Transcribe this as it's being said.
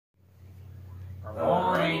Good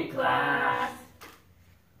morning, class.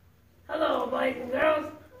 Hello, boys and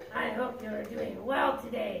girls. I hope you're doing well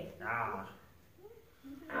today. Ah,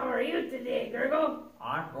 How are you today, Gurgle?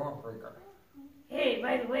 I'm doing pretty good. Hey,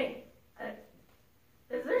 by the way,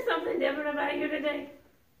 is there something different about you today?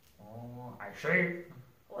 Oh, I see.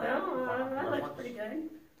 Well, that looks pretty good.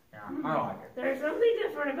 Yeah, I like it. There's something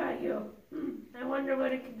different about you. I wonder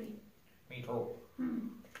what it could be. Me too.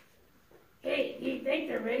 Hey, do you think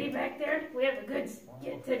they're ready back there? We have a good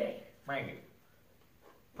skit today. Maybe.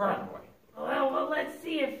 Probably. Well, let's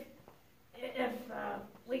see if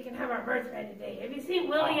we can have our birthday today. Have you seen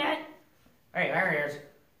Will yet? Hey, there he is.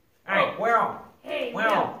 Hey, Will. Hey,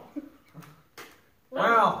 Will.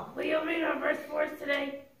 Will. Will you read our verse for us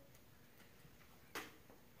today?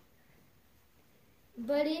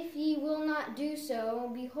 But if ye will not do so,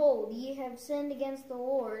 behold, ye have sinned against the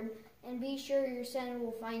Lord, and be sure your sin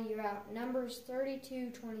will find you out. Numbers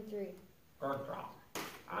 32:23. Good job.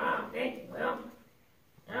 Ah, thank you, Will.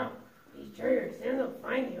 Now, be sure your sins will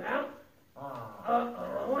find you out.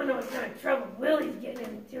 Uh-oh, I wonder what kind of trouble Willie's getting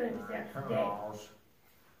into himself Who today. knows?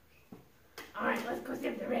 All right, let's go see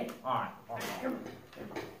if they're ready. All right. All right, come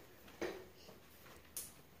on.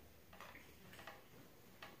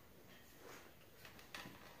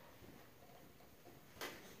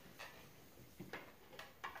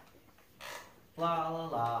 La la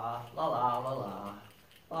la, la la la la,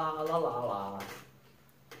 la la la la,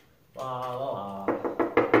 la la la.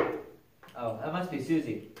 Oh, that must be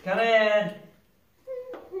Susie. Come in.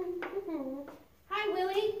 Hi,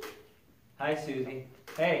 Willie. Hi, Susie.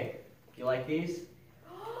 Hey, you like these?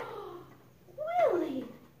 Willie,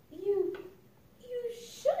 you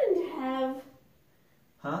shouldn't have.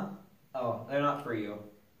 Huh? Oh, they're not for you.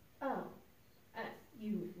 Oh,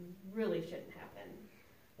 you really shouldn't have been.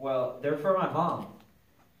 Well, they're for my mom.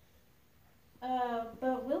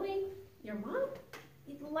 But Willie, your mom?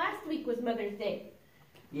 Last week was Mother's Day.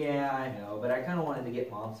 Yeah, I know, but I kind of wanted to get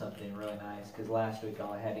mom something really nice because last week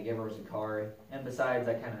all I had to give her was a card, and besides,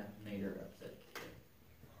 I kind of made her upset.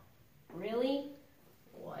 Really?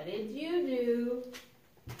 What did you do?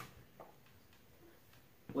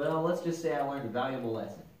 Well, let's just say I learned a valuable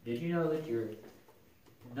lesson. Did you know that you're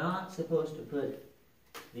not supposed to put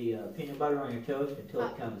the peanut butter on your toast until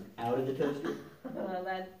it comes out of the toaster?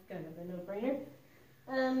 That's kind of a no-brainer.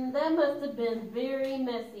 That must have been very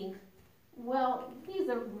messy. Well, these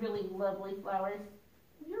are really lovely flowers.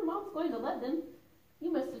 Your mom's going to love them.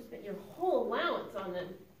 You must have spent your whole allowance on them.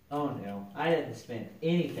 Oh no, I didn't spend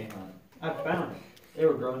anything on them. I found them. They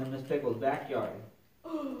were growing in Miss Pickle's backyard.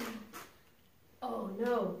 Oh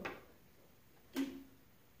no.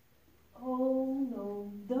 Oh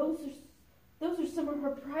no. Those are some of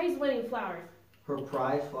her prize-winning flowers. Her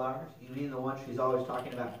prize flowers? You mean the ones she's always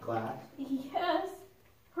talking about in class? Yes.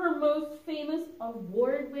 Her most famous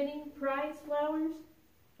award-winning prize flowers.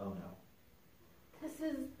 Oh no. This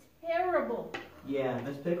is terrible. Yeah,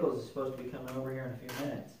 Miss Pickles is supposed to be coming over here in a few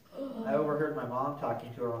minutes. I overheard my mom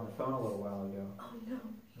talking to her on the phone a little while ago. Oh no.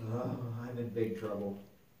 Oh, I'm in big trouble.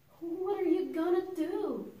 What are you gonna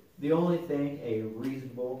do? The only thing a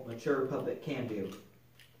reasonable, mature puppet can do.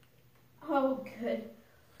 Oh, good.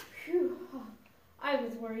 Phew. I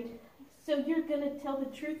was worried. So you're gonna tell the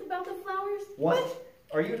truth about the flowers? What?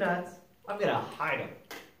 Are you nuts? I'm gonna hide them.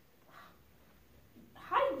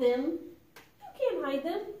 Hide them? You can't hide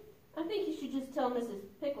them. I think you should just tell Mrs.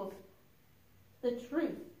 Pickles the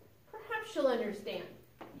truth. Perhaps she'll understand.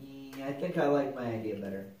 Yeah, I think I like my idea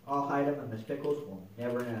better. I'll hide them and Miss Pickles will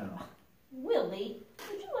never know. Willie,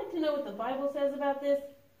 would you like to know what the Bible says about this?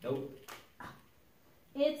 Nope.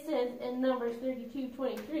 It says in Numbers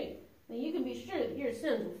 32:23 that you can be sure that your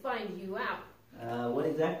sins will find you out. What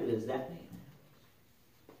exactly does that mean?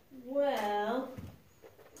 Well,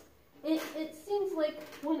 it seems like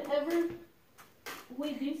whenever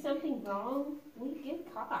we do something wrong, we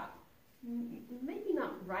get caught. Maybe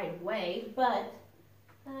not right away, but,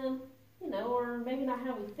 or maybe not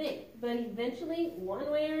how we think. But eventually, one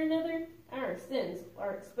way or another, our sins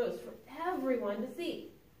are exposed for everyone to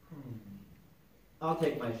see. I'll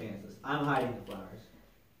take my chances. I'm hiding the flowers.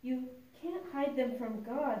 You can't hide them from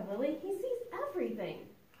God, Willie. He sees everything.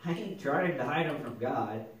 I ain't trying to hide them from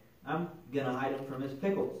God. I'm gonna hide them from Miss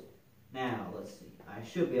Pickles. Now, let's see. I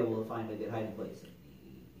should be able to find a good hiding place in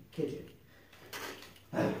the kitchen.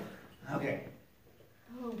 Okay.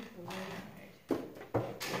 Oh, boy.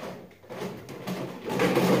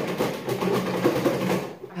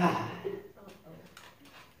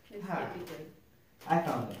 This can't be good. I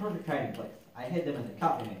found the perfect hiding place. I hid them in the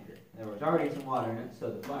coffee maker. There was already some water in it, so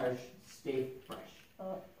the flowers should stay fresh.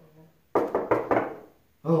 Uh-oh.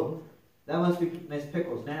 Oh, that must be Miss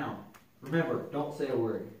Pickles now. Remember, don't say a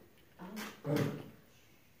word. Oh.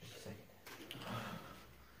 Just a second.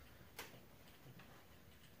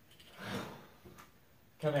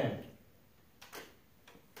 Come in.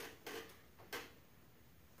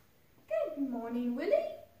 Good morning, Willie.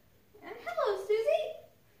 And hello, Susie.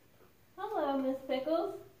 Hello, Miss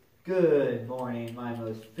Pickles. Good morning, my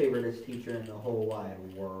most favoriteest teacher in the whole wide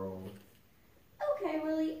world. Okay,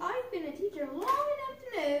 Willie, I've been a teacher long enough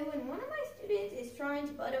to know when one of my students is trying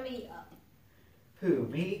to butter me up. Who,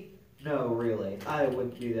 me? No, really. I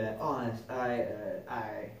wouldn't do that. Honest,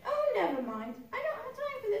 Oh, never mind. I don't have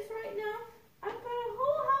time for this right now. I've got a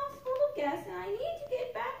whole house full of guests and I need to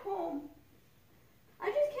get back home. I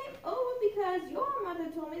just came over because your mother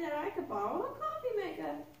told me that I could borrow a coffee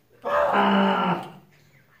maker. I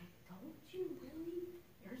told you, Willie.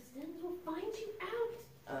 Your sins will find you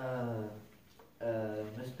out.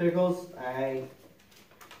 Miss Pickles, I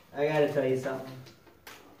gotta tell you something.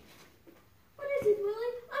 What is it,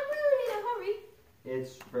 Willie? I'm really in a hurry.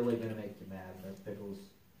 It's really gonna make you mad, Miss Pickles.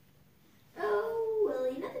 Oh,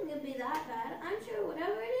 Willie, nothing could be that bad. I'm sure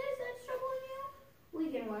whatever it is that's troubling you,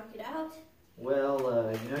 we can work it out.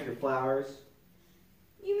 Well, you know your flowers?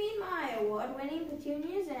 You mean my award-winning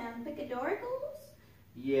petunias and picadoricals?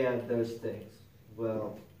 Yeah, those things.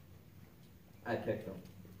 Well, I picked them.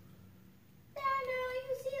 No,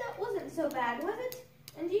 you see, that wasn't so bad, was it?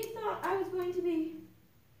 And you thought I was going to be...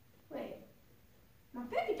 Wait. My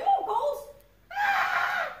picadoricals?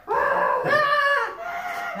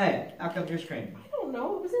 Hey, how come you're screaming? I don't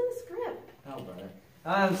know. It was in the script. Oh, brother.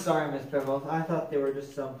 I'm sorry, Miss Pickles. I thought they were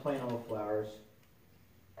just some plain old flowers.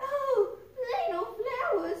 Oh, plain old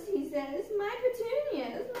flowers, he says. My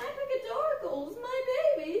petunias, my picadoricals, my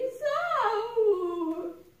babies.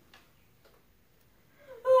 Oh!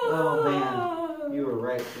 Oh, man. You were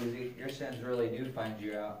right, Susie. Your sins really do find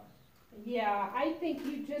you out. Yeah, I think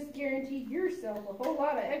you just guaranteed yourself a whole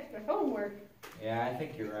lot of extra homework. Yeah, I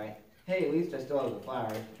think you're right. Hey, at least I still have the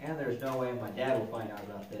flowers. And there's no way my dad will find out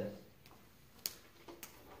about this.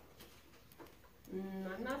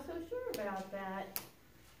 I'm not so sure about that.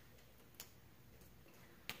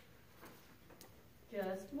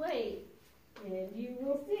 Just wait, and you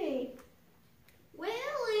will see.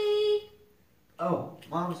 Willie! Oh,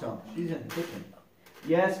 Mom's home. She's in the kitchen.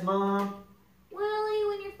 Yes, Mom? Willie,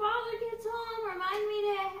 when your father gets home, remind me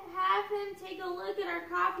to have him take a look at our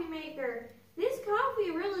coffee maker. This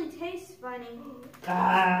coffee really tastes funny.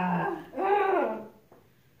 Ah!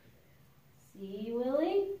 See,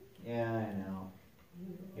 Willie? Yeah, I know.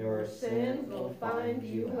 Your sins will find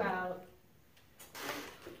you out.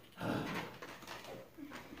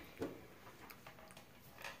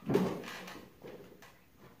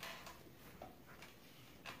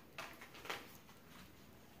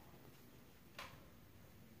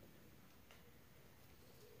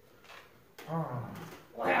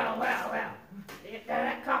 Well.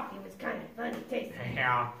 That coffee was kind of funny tasting.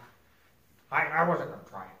 Yeah, I wasn't gonna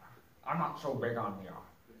try it. I'm not so big on the,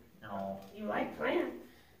 You like plant?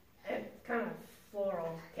 It's kind of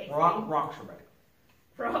floral tasting. rocks a bit.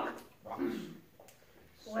 Rocks. Rocks.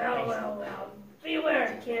 Well.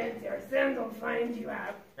 Beware, kids. Your sins will find you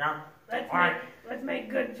out. Yeah, Let's make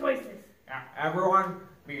good choices. yeah. Everyone,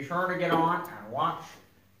 be sure to get on and watch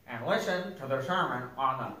and listen to the sermon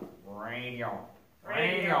on the radio.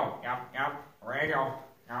 Radio. Yep. Radio.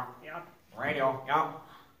 Yep. Radio. Yep.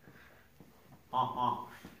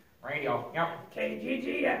 Radio. Yep.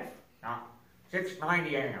 KGGF. Yep.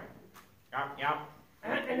 6:90 a.m. Yep.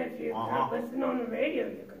 And if you listen on the radio,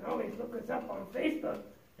 you can always look us up on Facebook.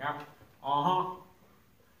 Yep.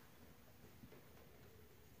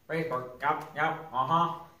 Facebook. Yep.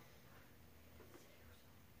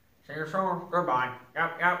 See you soon. Goodbye.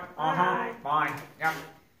 Yep. Bye. Bye. Yep.